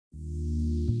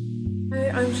Hi,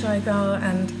 I'm Shygirl,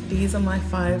 and these are my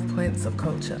 5 points of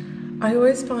culture. I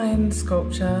always find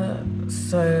sculpture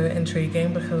so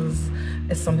intriguing because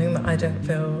it's something that I don't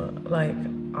feel like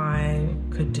I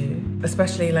could do,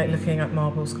 especially like looking at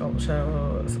marble sculpture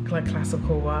or like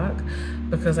classical work,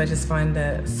 because I just find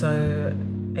it so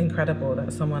incredible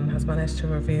that someone has managed to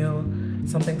reveal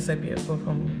something so beautiful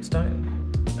from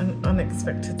stone. An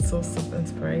unexpected source of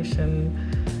inspiration.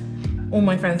 All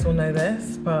my friends will know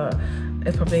this, but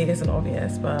it probably isn't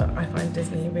obvious, but I find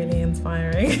Disney really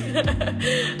inspiring.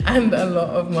 And a lot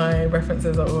of my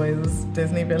references are always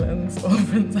Disney villains or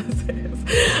princesses.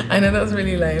 I know that's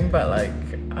really lame, but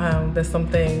like there's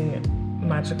something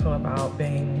magical about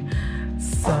being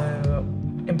so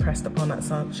impressed upon at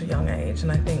such a young age,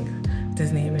 and I think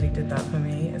Disney really did that for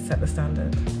me. It set the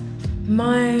standard.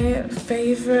 My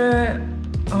favourite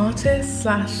artist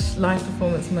 / live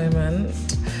performance moment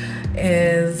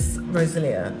is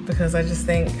Celia, because I just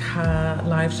think her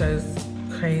live show's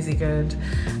crazy good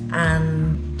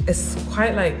and it's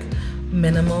quite like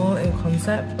minimal in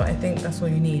concept, but I think that's all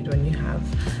you need when you have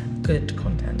good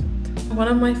content. One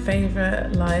of my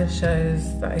favourite live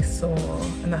shows that I saw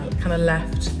and that kind of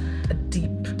left a deep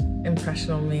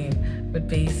impression on me would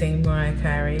be seeing Mariah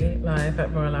Carey live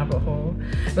at Royal Albert Hall.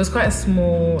 It was quite a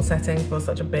small setting for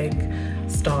such a big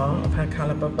star of her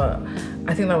calibre, but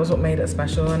I think that was what made it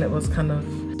special, and it was kind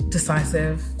of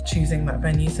decisive choosing that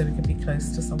venue so we could be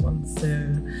close to someone so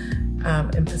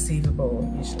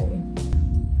imperceivable usually.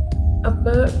 A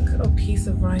book or piece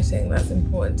of writing that's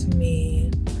important to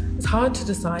me, it's hard to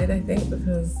decide, I think,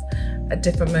 because at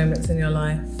different moments in your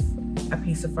life a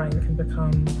piece of writing can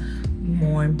become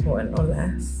more important or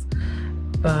less.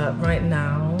 But right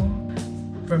now,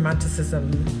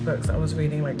 romanticism books I was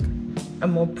reading, like a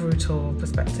more brutal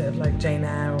perspective, like Jane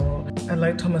Eyre, or I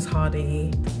like Thomas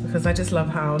Hardy, because I just love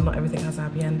how not everything has a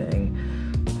happy ending.